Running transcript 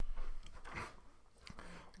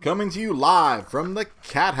Coming to you live from the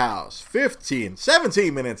Cat House,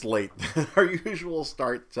 17 minutes late, our usual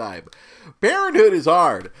start time. Parenthood is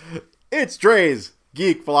hard. It's Dre's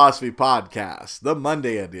Geek Philosophy Podcast, the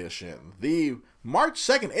Monday edition, the March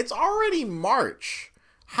 2nd. It's already March.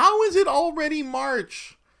 How is it already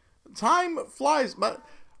March? Time flies. But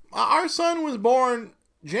our son was born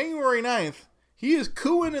January 9th. He is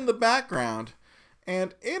cooing in the background,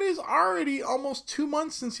 and it is already almost 2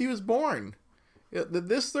 months since he was born.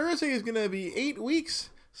 This Thursday is going to be 8 weeks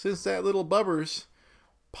since that little bubbers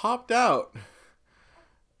popped out.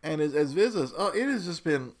 And as visitors, it has just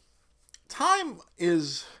been... Time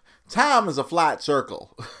is a flat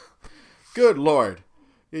circle. Good Lord.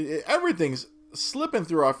 Everything's slipping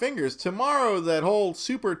through our fingers. Tomorrow, that whole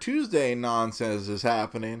Super Tuesday nonsense is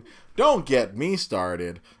happening. Don't get me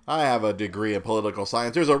started. I have a degree in political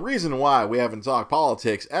science. There's a reason why we haven't talked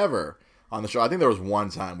politics ever on the show. I think there was one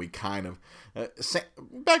time we kind of...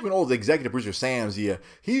 back when old executive producer Sam Zia,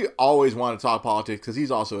 he always wanted to talk politics because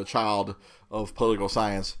he's also a child of political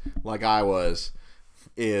science like I was,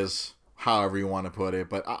 is however you want to put it.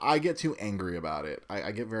 But I get too angry about it.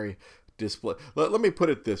 I get very displeased. Let me put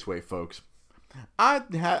it this way, folks.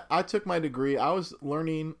 I took my degree. I was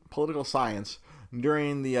learning political science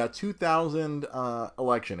during the 2000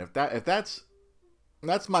 election. If that's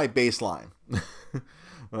my baseline.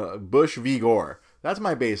 Bush v. Gore. That's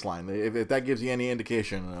my baseline, if that gives you any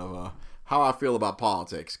indication of how I feel about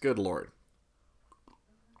politics. Good Lord.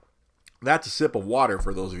 That's a sip of water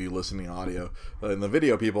for those of you listening audio. In the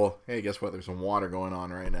video people, hey, guess what? There's some water going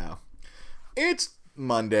on right now. It's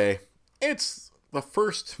Monday. It's the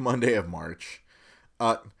first Monday of March.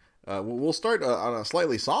 We'll start on a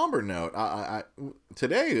slightly somber note.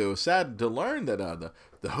 Today, it was sad to learn that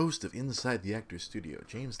the host of Inside the Actors Studio,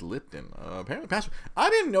 James Lipton, apparently passed.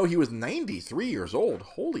 I didn't know he was 93 years old.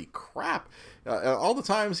 Holy crap. All the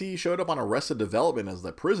times he showed up on Arrested Development as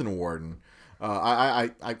the prison warden,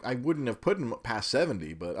 I wouldn't have put him past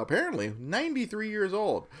 70, but apparently 93 years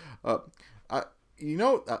old.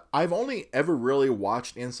 I've only ever really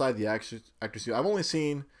watched Inside the Actors Studio. I've only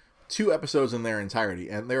seen 2 episodes in their entirety,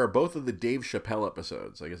 and they are both of the Dave Chappelle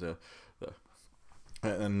episodes. I guess,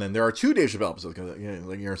 and then there are 2 Dave Chappelle episodes. Because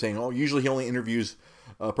like you're saying, usually he only interviews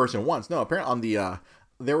a person once. No, apparently on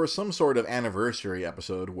there was some sort of anniversary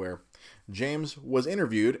episode where James was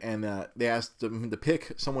interviewed, and they asked him to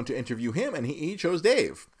pick someone to interview him, and he chose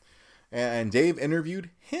Dave, and Dave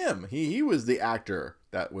interviewed him. He was the actor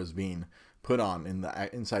that was being put on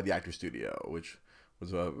inside the Actors Studio, which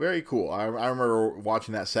was very cool. I remember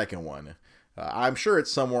watching that second one. I'm sure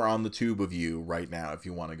it's somewhere on the tube of you right now if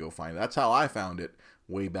you want to go find it. That's how I found it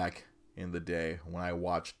way back in the day when I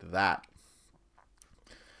watched that.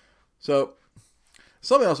 So,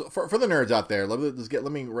 something else for the nerds out there.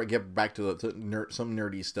 Let me get back to some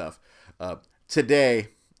nerdy stuff. Today,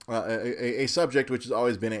 a subject which has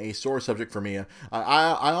always been a sore subject for me.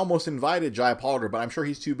 I almost invited Jai Polder, but I'm sure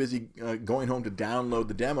he's too busy going home to download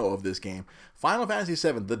the demo of this game. Final Fantasy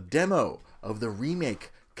VII, the demo of the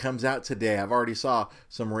remake, comes out today. I've already saw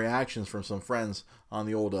some reactions from some friends on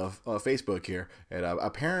the old Facebook here, and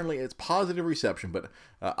apparently it's positive reception, but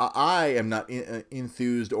I am not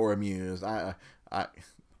enthused or amused. I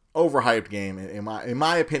overhyped game in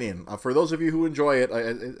my opinion. For those of you who enjoy it,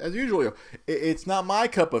 as usual, it's not my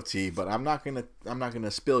cup of tea, but I'm not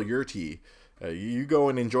gonna spill your tea. You go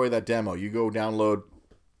and enjoy that demo. You go download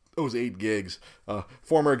those 8 gigs.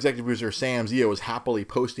 Former executive producer Sam Zia was happily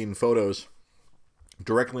posting photos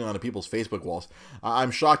directly onto people's Facebook walls. I'm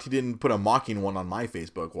shocked he didn't put a mocking one on my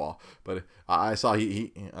Facebook wall, but I saw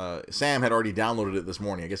Sam had already downloaded it this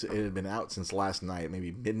morning. I guess it had been out since last night,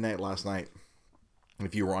 maybe midnight last night.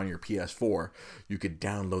 If you were on your PS4, you could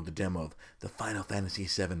download the demo of the Final Fantasy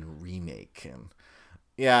VII Remake, and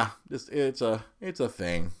yeah, it's a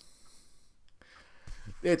thing.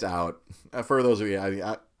 It's out for those of you.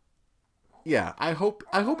 I hope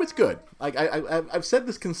it's good. Like I've said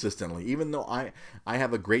this consistently, even though I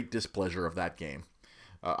have a great displeasure of that game.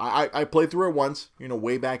 I played through it once,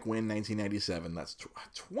 way back when, 1997. That's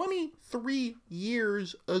 23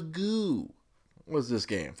 years ago. Was this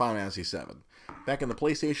game, Final Fantasy VII? Back in the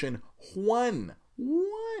PlayStation 1.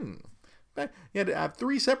 You had to have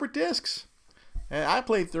 3 separate discs. And I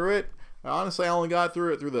played through it. Honestly, I only got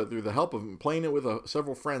through it through the help of playing it with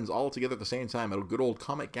several friends all together at the same time at a good old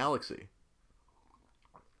Comet Galaxy.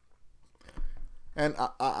 And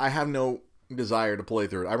I have no desire to play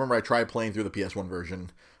through it. I remember I tried playing through the PS1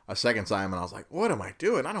 version a second time, and I was like, what am I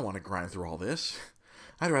doing? I don't want to grind through all this.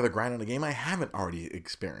 I'd rather grind on a game I haven't already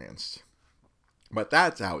experienced. But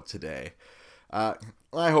that's out today. I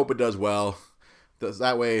hope it does well.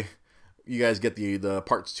 That way, you guys get the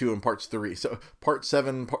parts 2 and parts 3. So part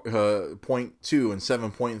 7.2 and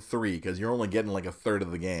 7.3, because you're only getting like a third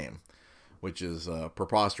of the game, which is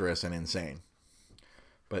preposterous and insane.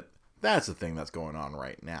 But that's the thing that's going on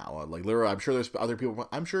right now. Like, literally, I'm sure there's other people.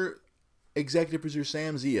 I'm sure executive producer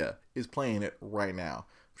Sam Zia is playing it right now.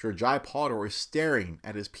 I'm sure Jai Potter is staring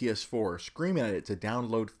at his PS4, screaming at it to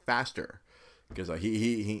download faster, because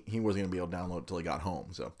he wasn't going to be able to download it until he got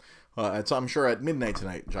home. So I'm sure at midnight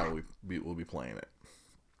tonight, Jai will be playing it.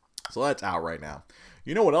 So that's out right now.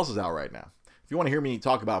 You know what else is out right now? If you want to hear me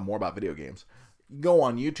talk about more about video games, go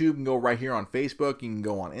on YouTube, you can go right here on Facebook, you can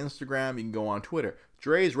go on Instagram, you can go on Twitter.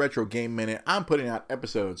 Dre's Retro Game Minute. I'm putting out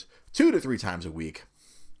episodes 2 to 3 times a week.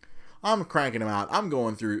 I'm cranking them out. I'm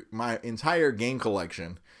going through my entire game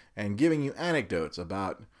collection and giving you anecdotes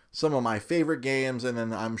about some of my favorite games, and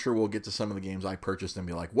then I'm sure we'll get to some of the games I purchased and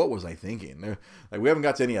be like, what was I thinking? Like, we haven't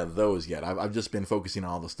got to any of those yet. I've just been focusing on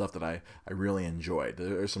all the stuff that I really enjoyed.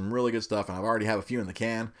 There's some really good stuff, and I've already have a few in the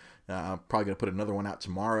can. I'm probably going to put another one out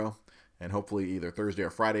tomorrow, and hopefully either Thursday or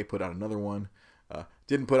Friday put out another one.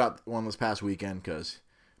 Didn't put out one this past weekend because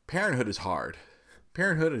parenthood is hard.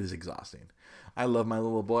 Parenthood is exhausting. I love my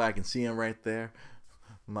little boy. I can see him right there.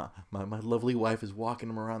 My lovely wife is walking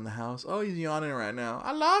him around the house. Oh, he's yawning right now.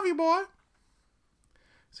 I love you, boy.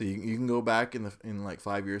 So you can go back in like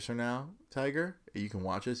 5 years from now, Tiger. You can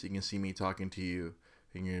watch this. You can see me talking to you,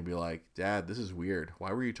 and you're gonna be like, Dad, this is weird.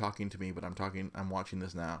 Why were you talking to me? But I'm watching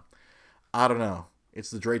this now. I don't know.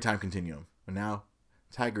 It's the Dre Time Continuum. And now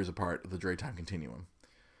Tiger's a part of the Dre Time Continuum.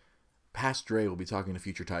 Past Dre will be talking to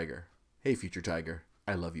future Tiger. Hey, future Tiger.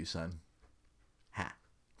 I love you, son. Ha.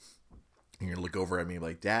 And you're going to look over at me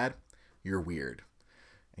like, Dad, you're weird.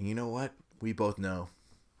 And you know what? We both know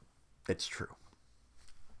it's true.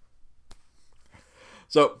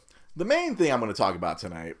 So, the main thing I'm going to talk about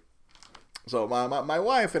tonight. So, my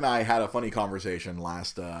wife and I had a funny conversation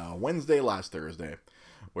last Thursday,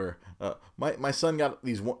 where my son got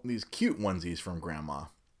these cute onesies from Grandma.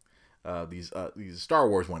 These Star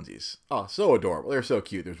Wars onesies. Oh, so adorable. They're so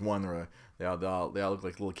cute. There's one where they all look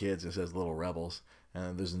like little kids. It says Little Rebels.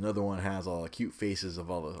 And there's another one that has all the cute faces of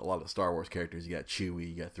a lot of Star Wars characters. You got Chewie,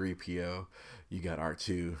 you got 3PO, you got R2,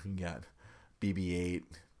 you got BB-8,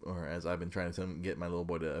 or as I've been trying to get my little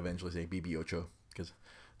boy to eventually say BB-8, because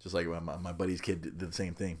just like my buddy's kid did the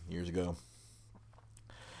same thing years ago.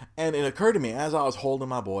 And it occurred to me as I was holding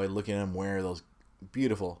my boy, looking at him wear those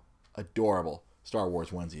beautiful, adorable Star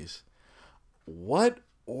Wars onesies, what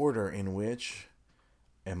order in which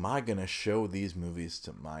am I going to show these movies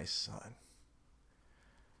to my son?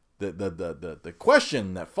 The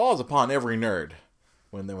question that falls upon every nerd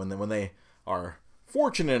when they are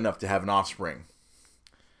fortunate enough to have an offspring.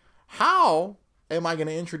 How am I going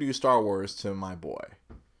to introduce Star Wars to my boy?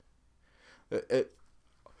 The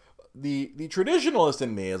traditionalist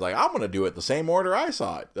in me is like, I'm going to do it the same order I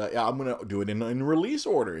saw it. I'm going to do it in release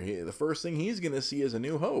order. The first thing he's going to see is A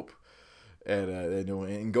New Hope,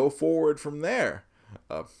 and go forward from there.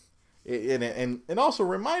 And also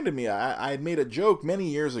reminded me, I had made a joke many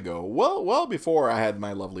years ago, well before I had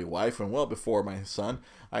my lovely wife and well before my son.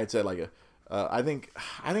 I had said I think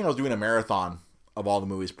I was doing a marathon of all the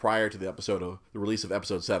movies prior to the release of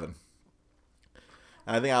episode 7.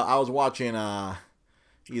 And I think I was watching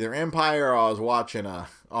either Empire or I was watching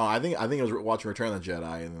I think I was watching Return of the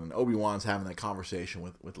Jedi, and then Obi-Wan's having that conversation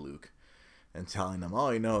with Luke and telling him,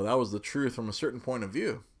 that was the truth from a certain point of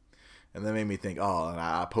view. And that made me think, and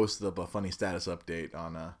I posted up a funny status update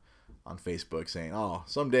on Facebook saying,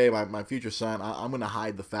 someday my future son, I'm going to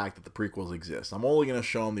hide the fact that the prequels exist. I'm only going to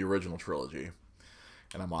show him the original trilogy,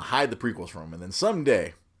 and I'm going to hide the prequels from him. And then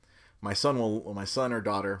someday, my son or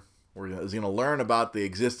daughter is going to learn about the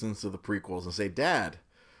existence of the prequels and say, Dad,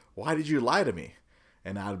 why did you lie to me?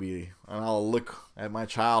 And I'll look at my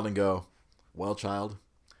child and go, well, child,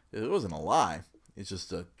 it wasn't a lie. It's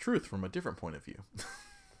just a truth from a different point of view.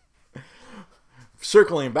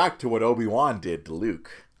 Circling back to what Obi-Wan did to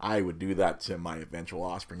Luke, I would do that to my eventual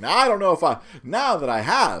offspring. Now, I don't know now that I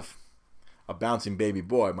have a bouncing baby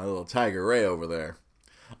boy, my little Tiger Ray over there,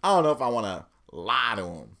 I don't know if I want to lie to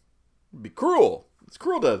him. It'd be cruel. It's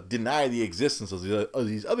cruel to deny the existence of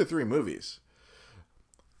these other 3 movies.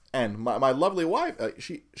 And my lovely wife,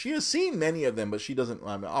 she has seen many of them, but she doesn't,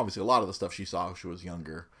 obviously a lot of the stuff she saw when she was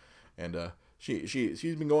younger. And she's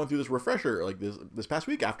been going through this refresher like this past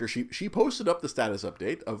week after she posted up the status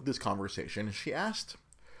update of this conversation, and she asked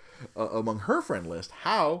among her friend list,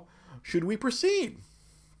 how should we proceed?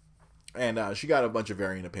 And she got a bunch of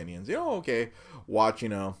varying opinions. Watch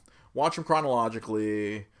them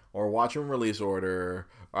chronologically, or watch them release order.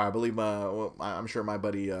 Or I believe I'm sure my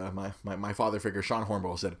buddy, my father figure Sean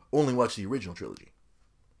Hornball said, only watch the original trilogy.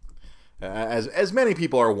 As many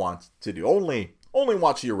people are wont to do, only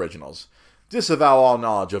watch the originals. Disavow all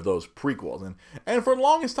knowledge of those prequels, and for the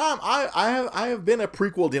longest time, I have been a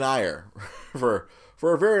prequel denier for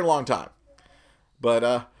a very long time. But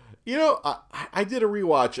I did a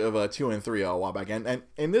rewatch of 2 and 3 a while back, and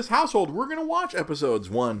in this household, we're gonna watch episodes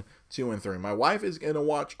 1, 2, and 3. My wife is gonna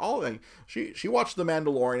watch all of them. She watched The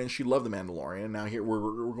Mandalorian, and she loved The Mandalorian. And now here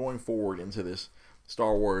we're going forward into this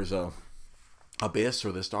Star Wars Abyss,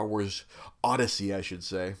 or the Star Wars Odyssey, I should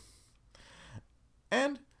say.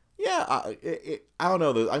 And yeah, I don't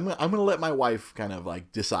know. I'm gonna let my wife kind of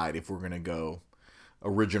like decide if we're gonna go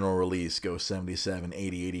original release, go 77,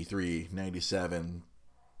 80, 83, 97,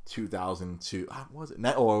 2002. Was it?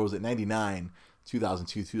 Or was it 99,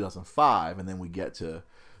 2002, 2005, and then we get to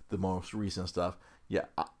the most recent stuff. Yeah.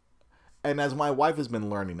 And as my wife has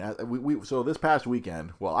been learning, so this past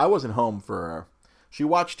weekend, well, I wasn't home for. She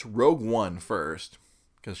watched Rogue One first,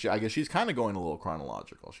 because I guess she's kind of going a little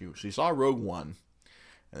chronological. She saw Rogue One.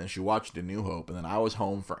 And then she watched A New Hope, and then I was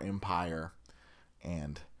home for Empire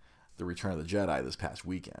and The Return of the Jedi this past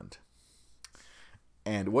weekend.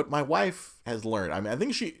 And what my wife has learned, I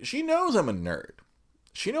think she knows I'm a nerd.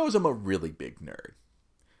 She knows I'm a really big nerd.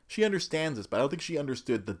 She understands this, but I don't think she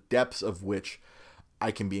understood the depths of which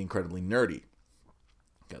I can be incredibly nerdy.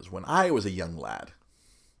 Because when I was a young lad,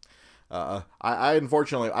 I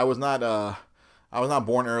unfortunately, I was not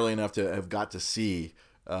born early enough to have got to see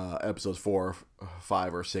episodes 4,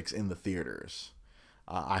 5, or 6 in the theaters.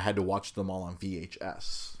 I had to watch them all on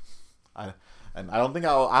VHS. I don't think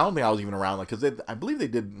I was even around, like, because I believe they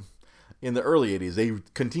did in the early 80s. They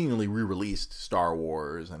continually re-released Star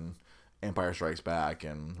Wars and Empire Strikes Back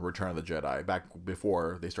and Return of the Jedi back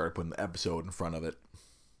before they started putting the episode in front of it.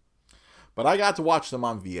 But I got to watch them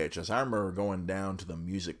on VHS. I remember going down to the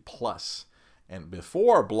Music Plus. And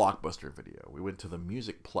before Blockbuster Video, we went to the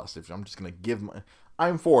Music Plus. If I'm just going to give my...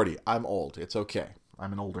 I'm 40. I'm old. It's okay.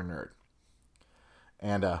 I'm an older nerd.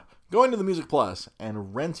 And going to the Music Plus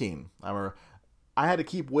and renting. I had to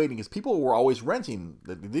keep waiting because people were always renting.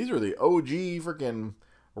 These are the OG freaking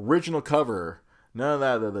original cover. None of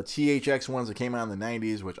that, the THX ones that came out in the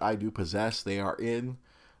 90s, which I do possess. They are in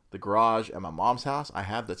the garage at my mom's house. I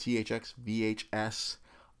have the THX VHS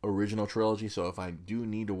original trilogy, so if I do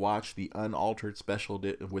need to watch the unaltered special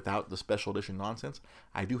without the special edition nonsense,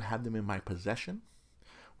 I do have them in my possession.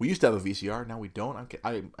 We used to have a VCR, now we don't.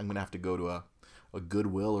 I'm gonna have to go to a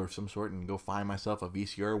Goodwill or some sort and go find myself a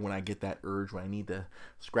VCR when I get that urge, when I need to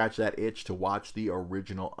scratch that itch to watch the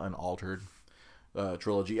original unaltered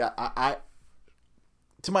trilogy. I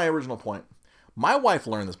to my original point, my wife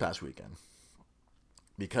learned this past weekend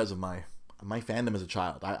because of my fandom as a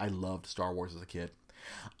child. I loved Star Wars as a kid.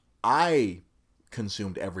 I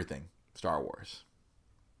consumed everything Star Wars.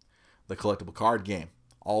 The collectible card game,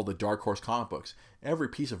 all the Dark Horse comic books, every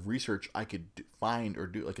piece of research I could find or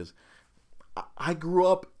do. Like, cause I grew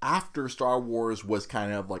up after Star Wars was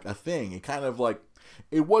kind of like a thing. It kind of like,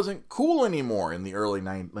 it wasn't cool anymore in the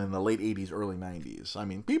in the late 80s, early 90s. I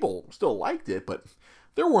mean, people still liked it, but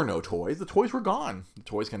there were no toys. The toys were gone. The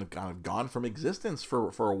toys kind of gone from existence for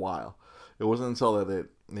a while. It wasn't until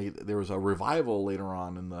there was a revival later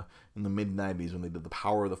on in the mid 90s when they did the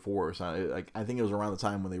Power of the Force. I think it was around the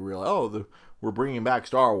time when they realized, we're bringing back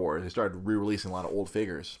Star Wars. They started re-releasing a lot of old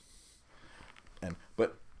figures.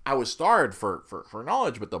 But I was starved for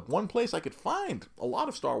knowledge. But the one place I could find a lot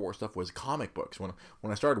of Star Wars stuff was comic books. When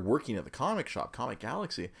I started working at the comic shop, Comic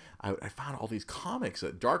Galaxy, I found all these comics.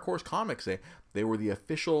 Dark Horse Comics, they were the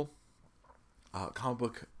official comic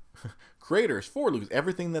book creators for Lucas.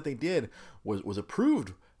 Everything that they did was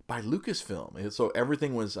approved by Lucasfilm. So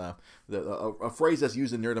everything was a phrase that's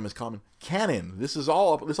used in nerdom is common. Canon. This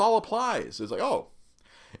all applies. It's like,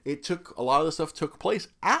 it took a lot of the stuff took place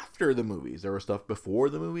after the movies. There was stuff before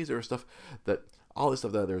the movies. There was stuff that all this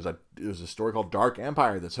stuff that there was a story called Dark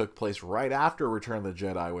Empire that took place right after Return of the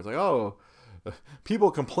Jedi. It was like,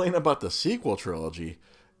 people complain about the sequel trilogy.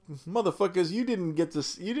 Motherfuckers, you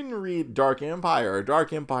didn't read Dark Empire or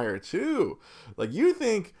Dark Empire 2. Like, you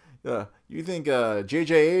think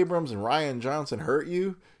J.J. Abrams and Rian Johnson hurt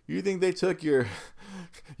you? You think they took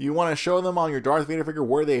you want to show them on your Darth Vader figure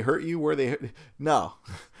where they hurt you, No.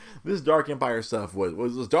 This Dark Empire stuff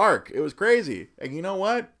was dark. It was crazy. And you know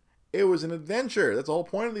what? It was an adventure. That's the whole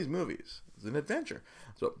point of these movies. It's an adventure.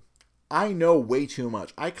 So I know way too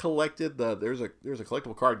much. I collected there's a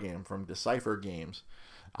collectible card game from Decipher Games.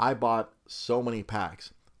 I bought so many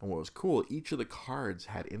packs And what was cool, each of the cards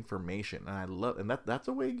had information, and that's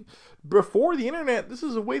a way. Before the internet, this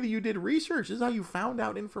is a way that you did research. This is how you found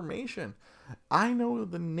out information. I know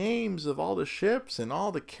the names of all the ships and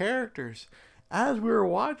all the characters. As we were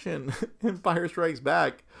watching Empire Strikes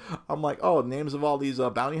Back, I'm like, oh, names of all these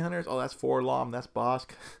bounty hunters. Oh, that's Forlom, that's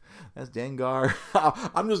Bosk, that's Dengar.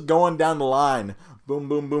 I'm just going down the line. Boom,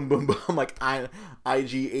 boom, boom, boom, boom. I'm like,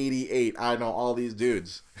 IG-88. I know all these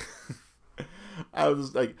dudes. I was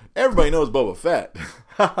just like, everybody knows Boba Fett.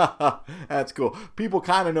 That's cool. People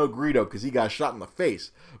kind of know Greedo because he got shot in the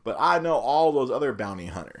face. But I know all those other bounty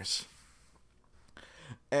hunters.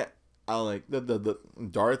 And I like the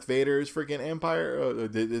Darth Vader's freaking Empire.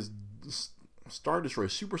 This Star Destroyer,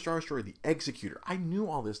 Super Star Destroyer, the Executor. I knew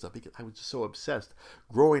all this stuff because I was just so obsessed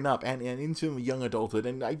growing up and into young adulthood.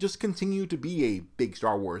 And I just continue to be a big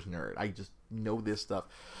Star Wars nerd. I just know this stuff.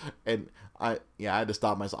 And I had to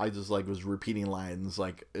stop myself. I just was repeating lines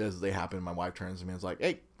as they happen. My wife turns to me and is like,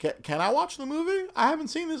 hey, can I watch the movie? I haven't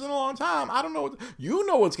seen this in a long time. I don't know. You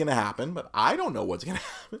know what's going to happen, but I don't know what's going to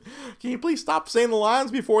happen. Can you please stop saying the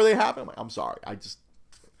lines before they happen? I'm like, I'm sorry.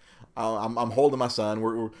 I'm holding my son.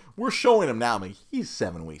 We're showing him now. I mean, he's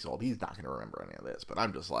 7 weeks old. He's not going to remember any of this. But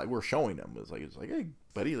I'm just we're showing him. It's like, hey,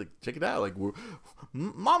 buddy, check it out.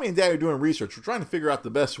 Mommy and Daddy are doing research. We're trying to figure out the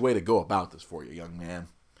best way to go about this for you, young man.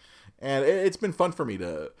 And it's been fun for me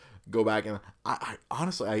to go back and I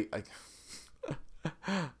honestly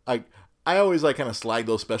I always kind of slag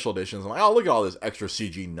those special editions. I'm like, oh, look at all this extra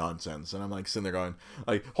CG nonsense, and I'm sitting there going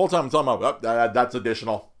whole time I'm talking about that's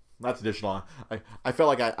additional. That's additional. I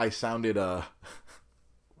felt like I sounded I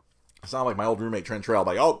sound like my old roommate Trent Trail.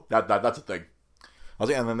 Like, oh, that's a thing. I was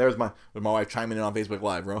and then there's my wife chiming in on Facebook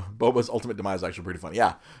Live, bro. Boba's ultimate demise is actually pretty funny.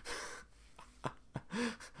 Yeah.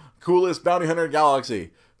 Coolest bounty hunter in the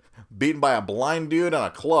galaxy, beaten by a blind dude on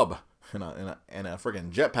a club in a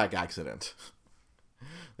freaking jetpack accident.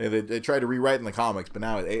 They tried to rewrite in the comics, but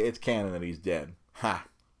now it's canon that he's dead. Ha.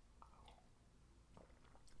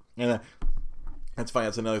 And that's funny.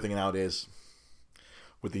 That's another thing nowadays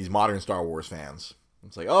with these modern Star Wars fans.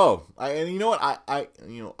 It's like, oh, and you know what?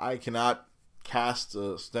 I cannot cast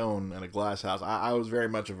a stone in a glass house. I was very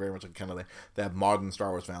much a kind of that modern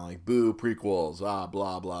Star Wars fan, like boo prequels,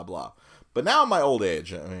 blah blah blah. But now in my old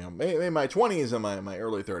age, in my 20s and my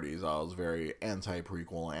early 30s, I was very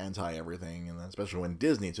anti-prequel, anti-everything, and especially when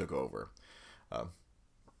Disney took over.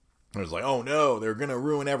 It was like, oh no, they're going to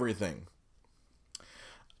ruin everything.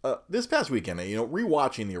 This past weekend,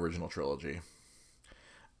 rewatching the original trilogy,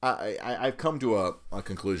 I've come to a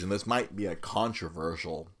conclusion. This might be a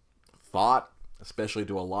controversial thought, especially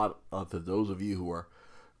to a lot of those of you who are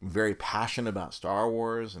very passionate about Star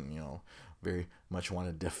Wars and, very much want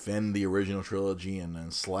to defend the original trilogy and then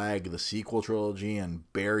slag the sequel trilogy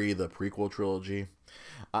and bury the prequel trilogy.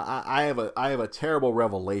 I have a terrible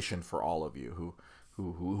revelation for all of you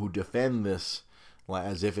who defend this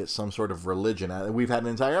as if it's some sort of religion. We've had an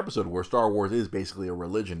entire episode where Star Wars is basically a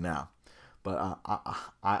religion now. But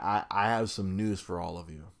I have some news for all of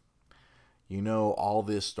you. All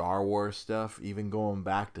this Star Wars stuff, even going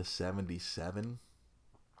back to 77,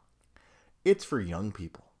 it's for young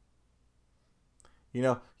people.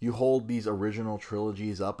 You hold these original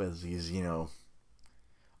trilogies up as these,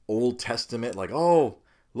 Old Testament, like, oh,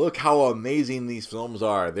 look how amazing these films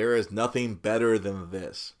are. There is nothing better than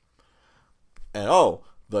this. And oh,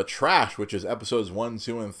 the trash, which is episodes 1,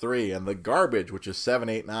 2, and 3, and the garbage, which is 7,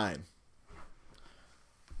 8, 9.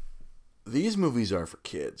 These movies are for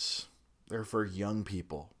kids. They're for young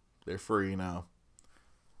people. They're for,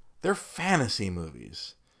 they're fantasy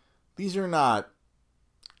movies. These are not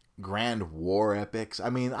grand war epics.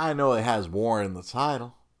 I mean, I know it has war in the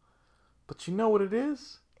title, but you know what it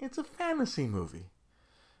is? It's a fantasy movie.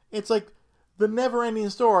 It's like the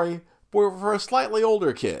never-ending story for a slightly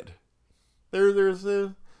older kid. There's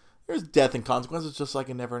death and consequences, just like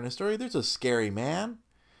a never-ending story. There's a scary man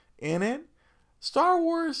in it. Star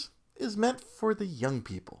Wars is meant for the young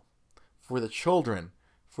people, for the children,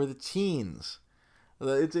 for the teens.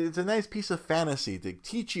 It's a nice piece of fantasy to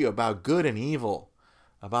teach you about good and evil,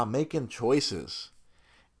 about making choices.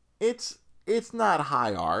 It's not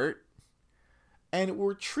high art, and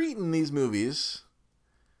we're treating these movies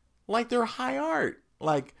like they're high art,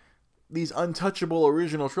 like these untouchable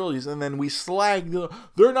original trilogies, and then we slag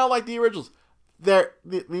they're not like the originals.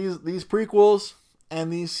 These prequels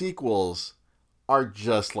and these sequels are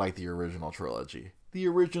just like the original trilogy. The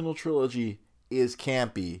original trilogy is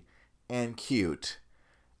campy and cute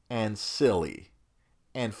and silly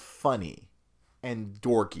and funny and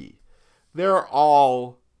dorky. They're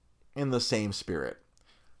all in the same spirit.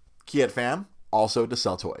 Kiet fam, also to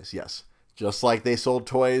sell toys. Yes. Just like they sold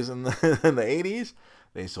toys in the 80s,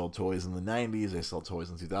 they sold toys in the 90s, they sold toys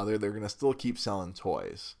in 2000. They're going to still keep selling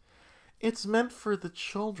toys. It's meant for the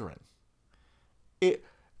children.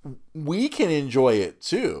 We can enjoy it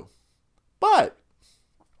too, but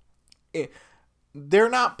they're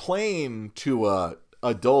not playing to a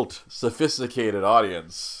adult, sophisticated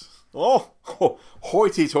audience. Oh,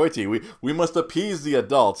 hoity-toity, we must appease the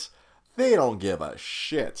adults. They don't give a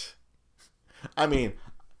shit. I mean,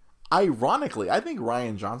 ironically, I think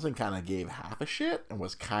Rian Johnson kind of gave half a shit and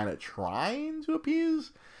was kind of trying to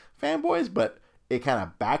appease fanboys, but it kind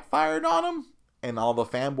of backfired on him, and all the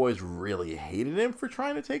fanboys really hated him for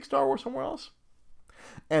trying to take Star Wars somewhere else.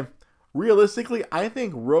 And realistically, I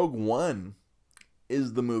think Rogue One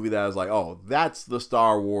is the movie that I was like, oh, that's the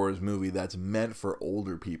Star Wars movie that's meant for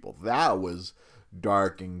older people. That was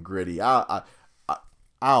dark and gritty. I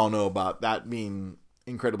don't know about that being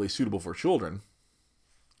incredibly suitable for children.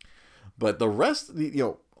 But the rest,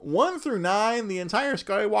 1 through 9, the entire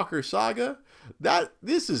Skywalker saga,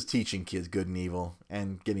 this is teaching kids good and evil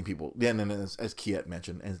and getting people, and as Kiet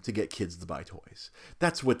mentioned, and to get kids to buy toys.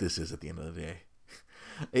 That's what this is at the end of the day.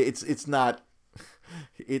 It's not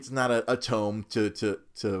a tome to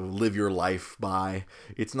live your life by.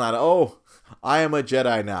 It's not, oh, I am a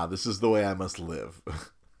Jedi now, this is the way I must live.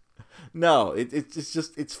 No,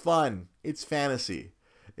 it's fun. It's fantasy.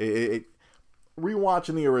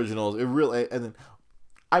 Rewatching the originals, it really, and then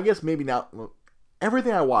I guess maybe now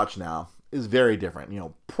everything I watch now is very different.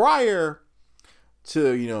 Prior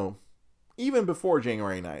to even before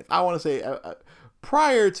January 9th, I want to say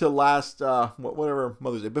prior to last whatever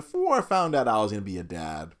Mother's Day, before I found out I was going to be a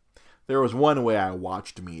dad, there was one way I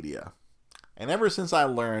watched media. And ever since I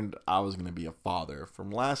learned I was going to be a father, from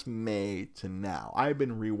last May to now, I've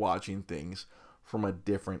been rewatching things from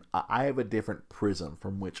I have a different prism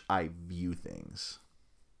from which I view things.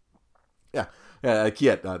 Yeah,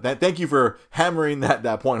 Kiet, thank you for hammering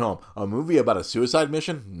that point home. A movie about a suicide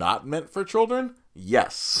mission not meant for children?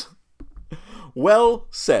 Yes. Well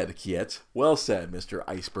said, Kiet. Well said, Mr.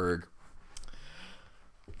 Iceberg.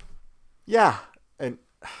 Yeah, and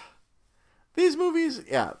these movies,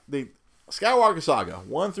 the Skywalker Saga,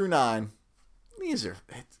 1 through 9,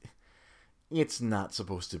 it's not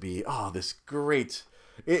supposed to be, this great,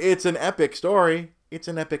 it's an epic story. It's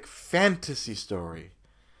an epic fantasy story.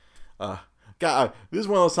 God, this is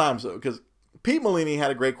one of those times, because Pete Molini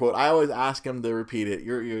had a great quote. I always ask him to repeat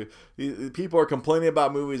it. People are complaining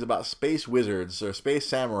about movies about space wizards or space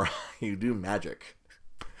samurai who do magic.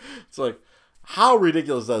 It's like, how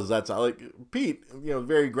ridiculous does that sound? Like, Pete,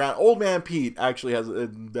 very old man Pete actually has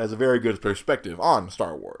a very good perspective on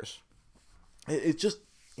Star Wars. It's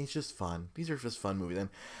just fun. These are just fun movies, and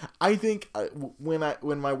I think when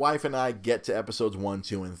my wife and I get to episodes 1,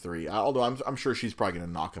 2, and 3, although I'm sure she's probably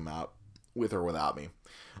gonna knock them out with or without me,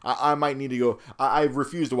 I might need to go. I've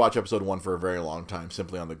refused to watch episode 1 for a very long time,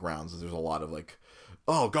 simply on the grounds that there's a lot of like,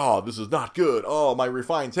 oh God, this is not good. Oh, my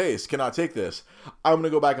refined taste cannot take this. I'm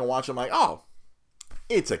gonna go back and watch. I'm like, oh,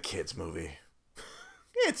 it's a kid's movie.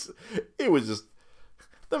 It was just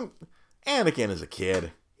Anakin is a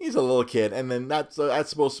kid. He's a little kid, and then that's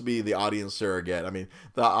supposed to be the audience surrogate. I mean,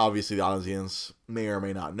 obviously the audience may or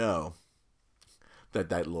may not know that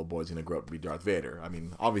little boy's going to grow up to be Darth Vader. I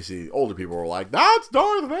mean, obviously older people were like, that's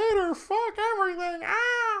Darth Vader, fuck everything,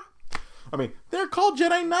 ah! I mean, they're called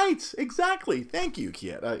Jedi Knights, exactly. Thank you,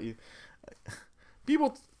 Kiet.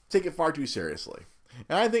 People take it far too seriously.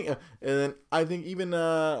 And I think even,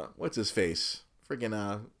 what's his face?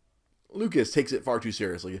 Freaking, Lucas takes it far too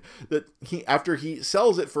seriously. That after he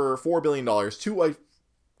sells it for $4 billion to a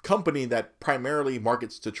company that primarily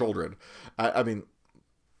markets to children, I mean,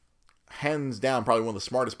 hands down, probably one of the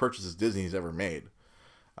smartest purchases Disney's ever made.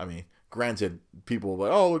 I mean, granted, people were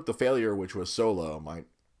like, oh, look, the failure, which was Solo. I'm like,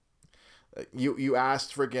 you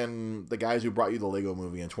asked freaking the guys who brought you the Lego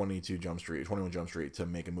movie and 21 Jump Street to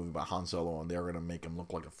make a movie about Han Solo, and they were going to make him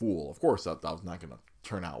look like a fool. Of course, that was not going to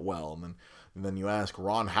turn out well. And then you ask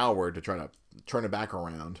Ron Howard to try to turn it back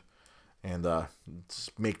around and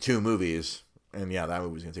make 2 movies, and yeah, that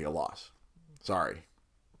movie's going to take a loss. Sorry.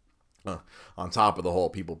 On top of the whole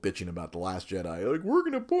people bitching about The Last Jedi, like, we're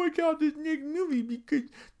going to boycott this next movie because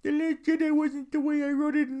The Last Jedi wasn't the way I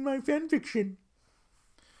wrote it in my fanfiction.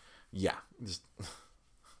 Yeah,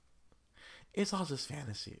 it's all just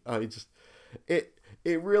fantasy. It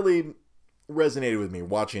really resonated with me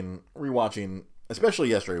rewatching, especially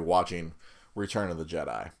yesterday, watching Return of the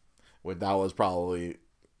Jedi. That was probably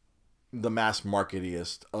the mass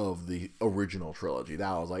marketiest of the original trilogy.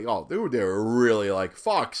 That was like, oh, they were really like,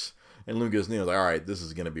 Fox and Lucas knew, like, all right, this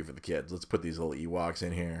is gonna be for the kids. Let's put these little Ewoks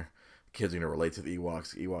in here. Kids are going to relate to the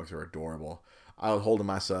Ewoks. The Ewoks are adorable. I was holding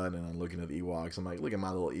my son and I'm looking at the Ewoks. I'm like, look at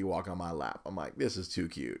my little Ewok on my lap. I'm like, this is too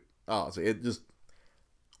cute. Oh, so it just,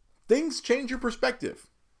 things change your perspective.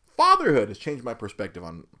 Fatherhood has changed my perspective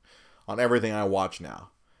on everything I watch now.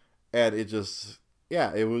 And it just,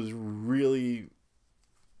 yeah, it was really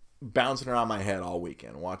bouncing around my head all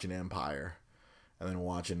weekend, watching Empire and then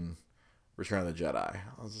watching Return of the Jedi.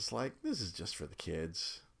 I was just like, this is just for the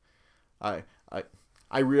kids. I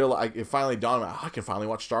realized, it finally dawned on me, I can finally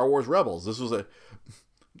watch Star Wars Rebels.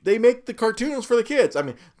 They make the cartoons for the kids. I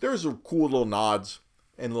mean, there's a cool little nods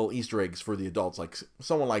and little Easter eggs for the adults. Like,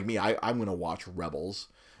 someone like me, I'm going to watch Rebels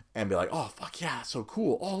and be like, oh, fuck yeah, so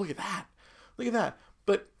cool. Oh, look at that. Look at that.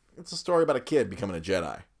 But it's a story about a kid becoming a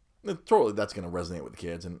Jedi. And totally, that's going to resonate with the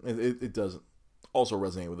kids. And it does also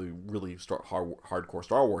resonate with a really hardcore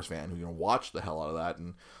Star Wars fan who's going to watch the hell out of that.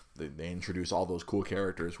 And they introduce all those cool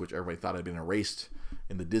characters, which everybody thought had been erased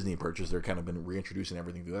in the Disney purchase. They're kind of been reintroducing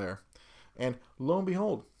everything through there. And lo and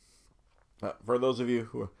behold, for those of you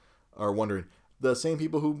who are wondering, the same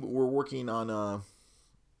people who were working on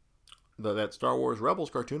that Star Wars Rebels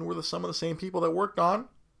cartoon were some of the same people that worked on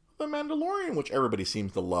The Mandalorian, which everybody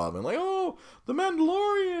seems to love. And like, oh, The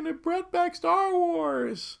Mandalorian, it brought back Star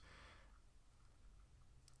Wars.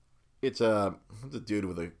 It's a dude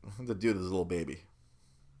with a little baby.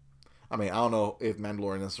 I mean, I don't know if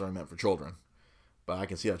Mandalorian necessarily meant for children, but I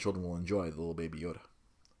can see how children will enjoy the little baby Yoda.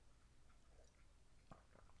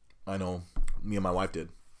 I know me and my wife did.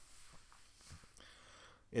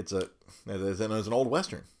 It's an old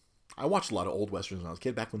Western. I watched a lot of old Westerns when I was a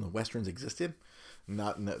kid, back when the Westerns existed.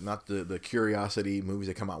 Not the curiosity movies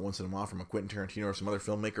that come out once in a while from a Quentin Tarantino or some other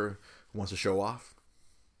filmmaker who wants to show off.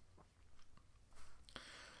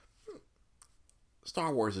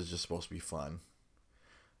 Star Wars is just supposed to be fun.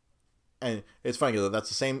 And it's funny because that's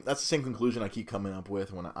the same conclusion I keep coming up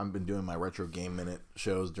with when I've been doing my Retro Game Minute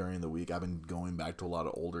shows during the week. I've been going back to a lot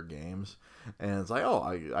of older games, and it's like, oh,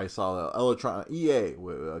 I saw EA,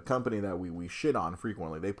 a company that we shit on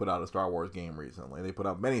frequently. They put out a Star Wars game recently. They put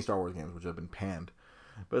out many Star Wars games which have been panned,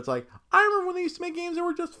 but it's like, I remember when they used to make games that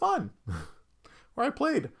were just fun, where I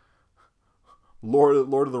played Lord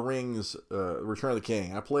of the Rings, Return of the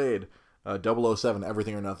King. I played 007,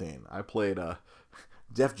 Everything or Nothing. I played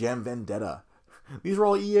Def Jam Vendetta. These were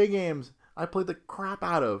all EA games I played the crap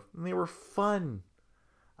out of, and they were fun.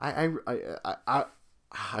 I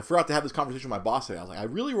forgot to have this conversation with my boss today. I was like, I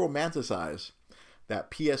really romanticize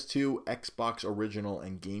that PS2, Xbox original,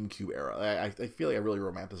 and GameCube era. I feel like I really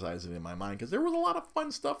romanticize it in my mind because there was a lot of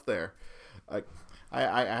fun stuff there. I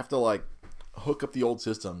have to like hook up the old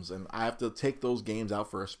systems, and I have to take those games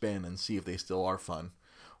out for a spin and see if they still are fun,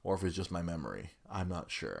 or if it's just my memory. I'm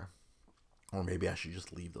not sure. Or maybe I should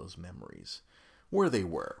just leave those memories where they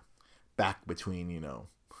were, back between,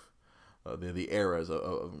 the eras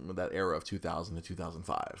of that era of 2000 to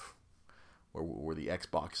 2005, where the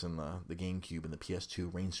Xbox and the GameCube and the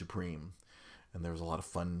PS2 reigned supreme, and there was a lot of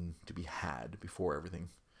fun to be had before everything.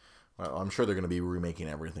 Well, I'm sure they're going to be remaking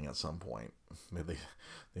everything at some point.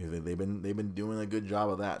 They've been doing a good job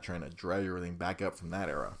of that, trying to dredge everything back up from that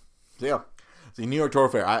era. So yeah, the New York Toy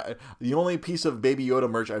Fair. The only piece of Baby Yoda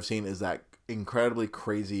merch I've seen is that incredibly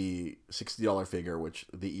crazy $60 figure, which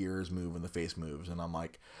the ears move and the face moves, and I'm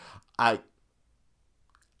like, I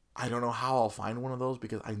don't know how I'll find one of those,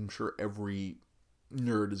 because I'm sure every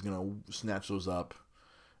nerd is gonna snatch those up,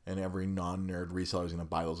 and every non-nerd reseller is gonna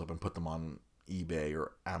buy those up and put them on eBay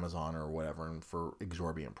or Amazon or whatever, and for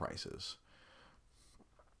exorbitant prices.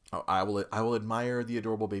 I will admire the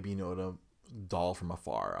adorable Baby Yoda doll from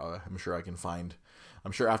afar.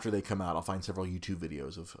 I'm sure after they come out, I'll find several YouTube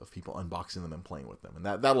videos of people unboxing them and playing with them, and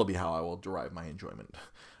that'll be how I will derive my enjoyment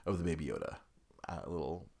of the Baby Yoda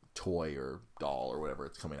little toy or doll or whatever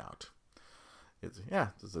it's coming out.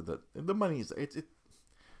 The money is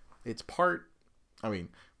it's part. I mean,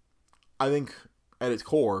 I think at its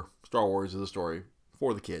core, Star Wars is a story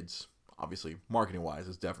for the kids. Obviously, marketing wise,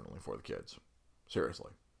 it's definitely for the kids.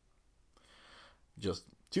 Seriously, just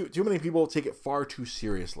too many people take it far too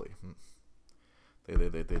seriously. They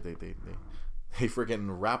freaking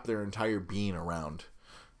wrap their entire being around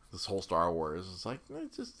this whole Star Wars. It's like,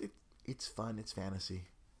 it's fun, it's fantasy,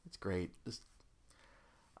 it's great.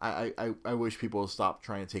 I wish people would stop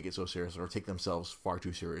trying to take it so seriously, or take themselves far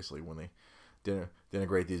too seriously when they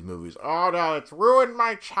denigrate these movies. Oh no, it's ruined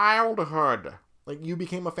my childhood. Like, you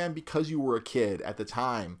became a fan because you were a kid at the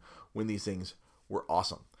time when these things were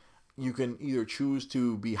awesome. You can either choose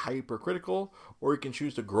to be hypercritical, or you can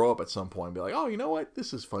choose to grow up at some point and be like, oh, you know what?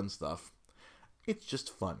 This is fun stuff. It's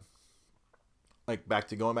just fun. Like,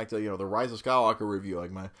 going back to the Rise of Skywalker review.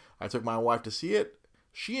 Like, I took my wife to see it.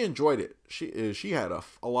 She enjoyed it. She had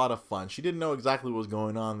a lot of fun. She didn't know exactly what was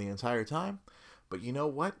going on the entire time, but you know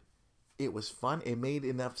what? It was fun. It made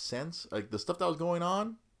enough sense. Like the stuff that was going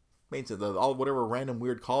on made sense. All whatever random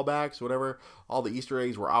weird callbacks, whatever, all the Easter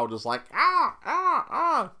eggs were out just like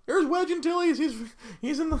There's Wedge Antilles.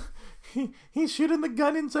 He's in the he's shooting the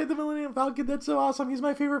gun inside the Millennium Falcon. That's so awesome. He's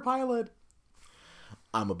my favorite pilot.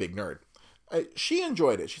 I'm a big nerd. She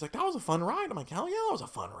enjoyed it. She's like, that was a fun ride. I'm like, hell yeah, that was a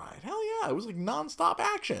fun ride. Hell yeah, it was like nonstop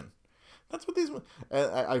action. That's what these.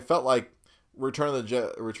 I felt like Return of the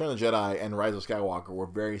Jedi and Rise of Skywalker were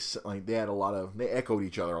very like they echoed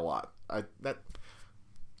each other a lot.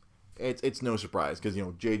 It's no surprise because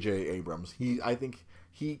J.J. Abrams I think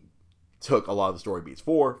he took a lot of the story beats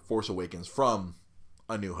for Force Awakens from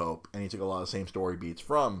A New Hope, and he took a lot of the same story beats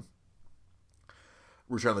from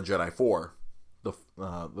Return of the Jedi for the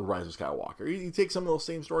Rise of Skywalker. He takes some of those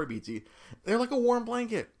same story beats. They're like a warm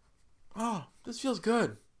blanket. Oh, this feels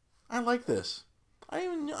good. I like this.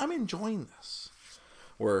 I'm enjoying this.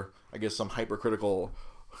 Or I guess some hypercritical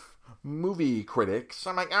movie critics,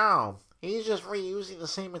 I'm like, oh, he's just reusing the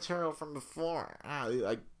same material from before.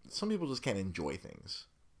 Some people just can't enjoy things.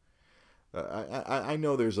 I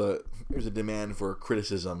know there's a demand for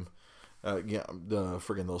criticism. The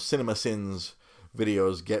friggin' those CinemaSins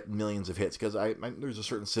videos get millions of hits because there's a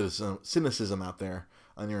certain cynicism out there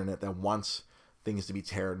on the internet that wants things to be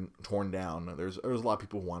torn down. There's a lot of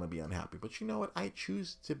people who want to be unhappy, but you know what? I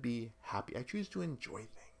choose to be happy. I choose to enjoy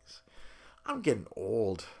things. I'm getting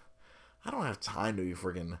old. I don't have time to be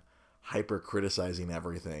friggin' hyper criticizing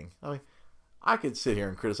everything. I mean, I could sit here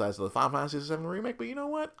and criticize the Final Fantasy VII remake, but you know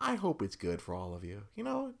what? I hope it's good for all of you. You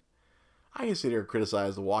know what? I can sit here and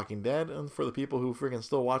criticize The Walking Dead and for the people who friggin'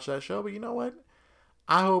 still watch that show, but you know what?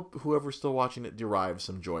 I hope whoever's still watching it derives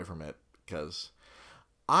some joy from it, because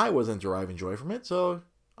I wasn't deriving joy from it, so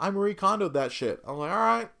I Marie Kondo'd that shit. I was like,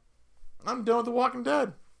 alright, I'm done with The Walking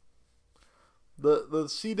Dead. The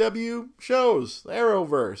CW shows, the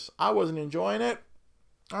Arrowverse, I wasn't enjoying it.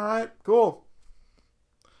 Alright, cool.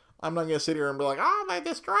 I'm not going to sit here and be like, oh, they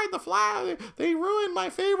destroyed the Flash. They ruined my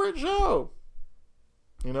favorite show.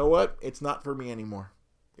 You know what? It's not for me anymore.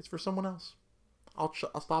 It's for someone else. I'll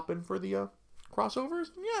stop in for the crossovers.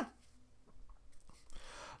 Yeah.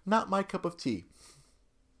 Not my cup of tea.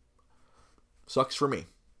 Sucks for me.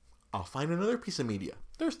 I'll find another piece of media.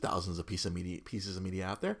 There's thousands of pieces of media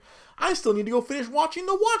out there. I still need to go finish watching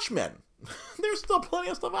The Watchmen. There's still plenty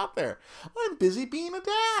of stuff out there. I'm busy being a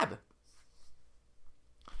dad.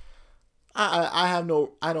 I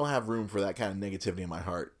don't have room for that kind of negativity in my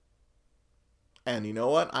heart. And you know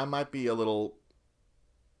what? I might be a little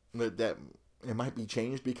that it might be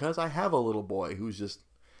changed because I have a little boy who's just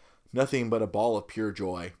nothing but a ball of pure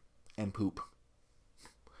joy and poop.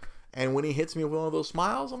 And when he hits me with one of those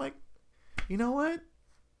smiles, I'm like, you know what?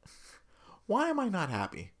 Why am I not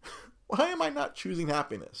happy? Why am I not choosing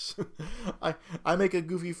happiness? I make a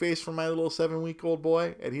goofy face for my little 7-week-old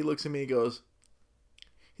boy, and he looks at me and goes,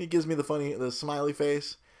 he gives me the smiley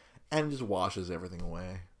face, and just washes everything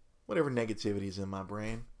away. Whatever negativity is in my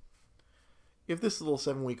brain. If this little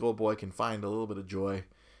 7-week-old boy can find a little bit of joy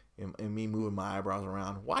in me moving my eyebrows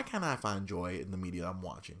around, why can't I find joy in the media I'm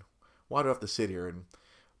watching? Why do I have to sit here and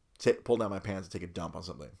pull down my pants and take a dump on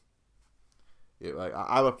something?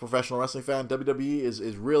 I'm a professional wrestling fan. WWE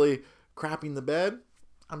is really crapping the bed.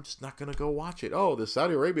 I'm just not going to go watch it. Oh, the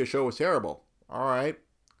Saudi Arabia show was terrible. All right,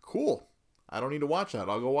 cool. I don't need to watch that.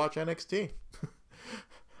 I'll go watch NXT.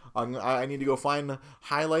 I need to go find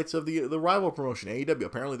highlights of the rival promotion, AEW.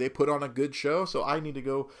 Apparently they put on a good show, so I need to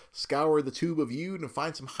go scour the tube of Viewed and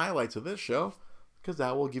find some highlights of this show, because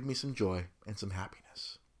that will give me some joy and some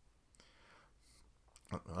happiness.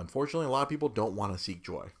 Unfortunately, a lot of people don't want to seek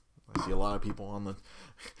joy. I see a lot of people on the...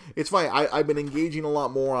 It's funny, I've been engaging a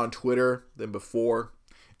lot more on Twitter than before.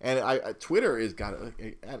 And Twitter is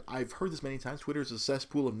I've heard this many times, Twitter is a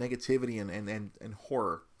cesspool of negativity and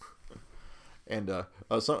horror. And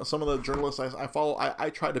some of the journalists I follow, I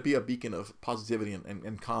try to be a beacon of positivity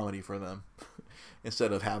and comedy for them.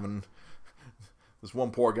 Instead of having this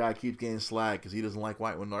one poor guy keeps getting slack because he doesn't like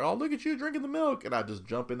white women. Like, oh, look at you drinking the milk. And I just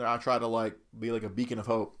jump in there. I try to be like a beacon of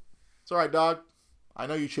hope. It's all right, dog. I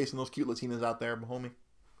know you're chasing those cute Latinas out there, homie.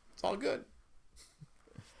 It's all good.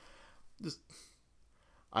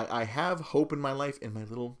 I have hope in my life in my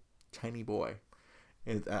little tiny boy.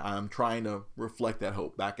 And I'm trying to reflect that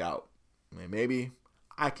hope back out. Maybe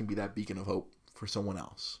I can be that beacon of hope for someone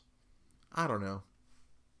else. I don't know.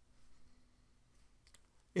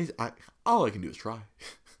 All I can do is try.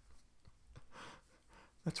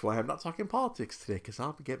 That's why I'm not talking politics today, because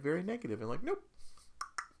I'll get very negative and like, nope,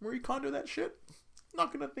 Marie Kondo that shit.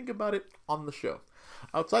 not going to think about it on the show.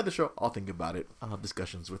 Outside the show, I'll think about it. I'll have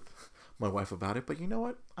discussions with my wife about it. But you know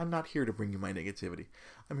what? I'm not here to bring you my negativity.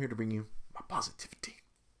 I'm here to bring you my positivity.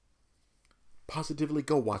 Positively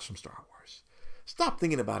go watch some Star Wars. Stop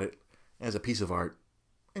thinking about it as a piece of art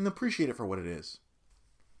and appreciate it for what it is.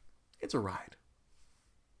 It's a ride.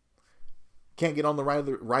 Can't get on the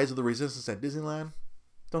Rise of the Resistance at Disneyland?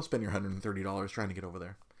 Don't spend your $130 trying to get over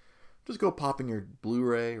there. Just go pop in your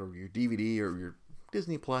Blu-ray or your DVD or your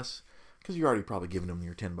Disney Plus, because you're already probably giving them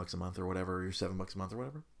your $10 a month or whatever, or your $7 a month or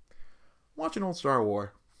whatever. Watch an old Star Wars.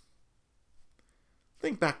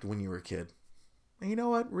 Think back to when you were a kid. And you know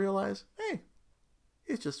what? Realize, hey,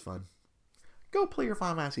 it's just fun. Go play your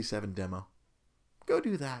Final Fantasy VII demo. Go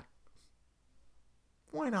do that.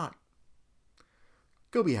 Why not?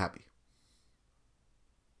 Go be happy.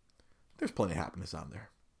 There's plenty of happiness out there.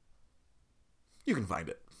 You can find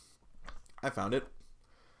it. I found it.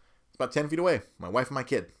 It's about 10 feet away. My wife and my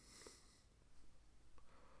kid.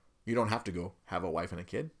 You don't have to go have a wife and a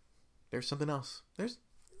kid. There's something else. There's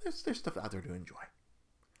stuff out there to enjoy.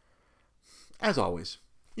 As always,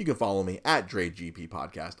 you can follow me at DreGP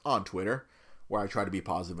Podcast on Twitter, where I try to be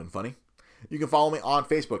positive and funny. You can follow me on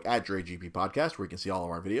Facebook at DreGP Podcast, where you can see all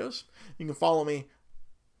of our videos. You can follow me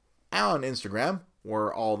on Instagram,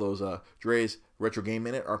 where all those Dre's Retro Game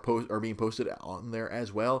Minute are being posted on there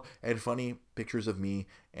as well, and funny pictures of me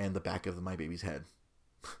and the back of my baby's head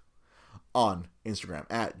on Instagram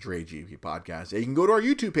at DreGP Podcast. And you can go to our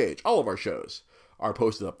YouTube page. All of our shows are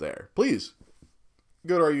posted up there. Please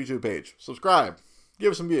go to our YouTube page, subscribe,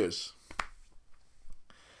 give us some views.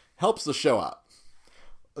 Helps the show out.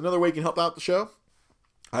 Another way you can help out the show,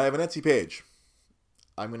 I have an Etsy page.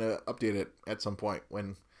 I'm going to update it at some point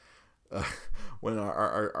when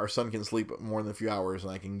our son can sleep more than a few hours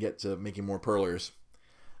and I can get to making more perlers.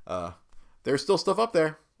 There's still stuff up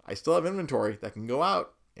there. I still have inventory that can go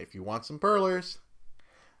out if you want some perlers.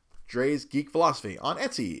 Dre's Geek Philosophy on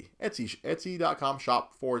Etsy. Etsy.com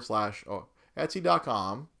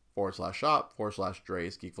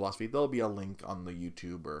Etsy.com/shop/Dre's Geek Philosophy. There'll be a link on the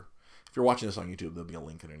YouTube, or if you're watching this on YouTube, there'll be a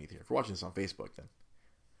link underneath here. If you're watching this on Facebook, then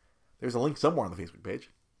there's a link somewhere on the Facebook page.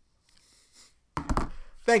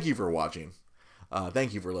 Thank you for watching.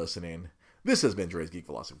 Thank you for listening. This has been Dre's Geek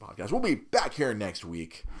Philosophy Podcast. We'll be back here next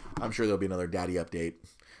week. I'm sure there'll be another daddy update.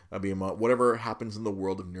 There'll be whatever happens in the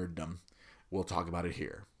world of nerddom. We'll talk about it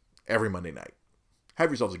here every Monday night. Have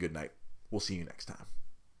yourselves a good night. We'll see you next time.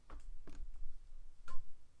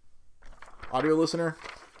 Audio listener,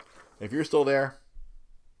 if you're still there,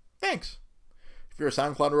 thanks. If you're a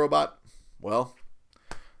SoundCloud robot, well,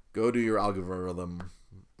 go do your algorithm,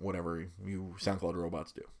 whatever you SoundCloud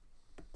robots do.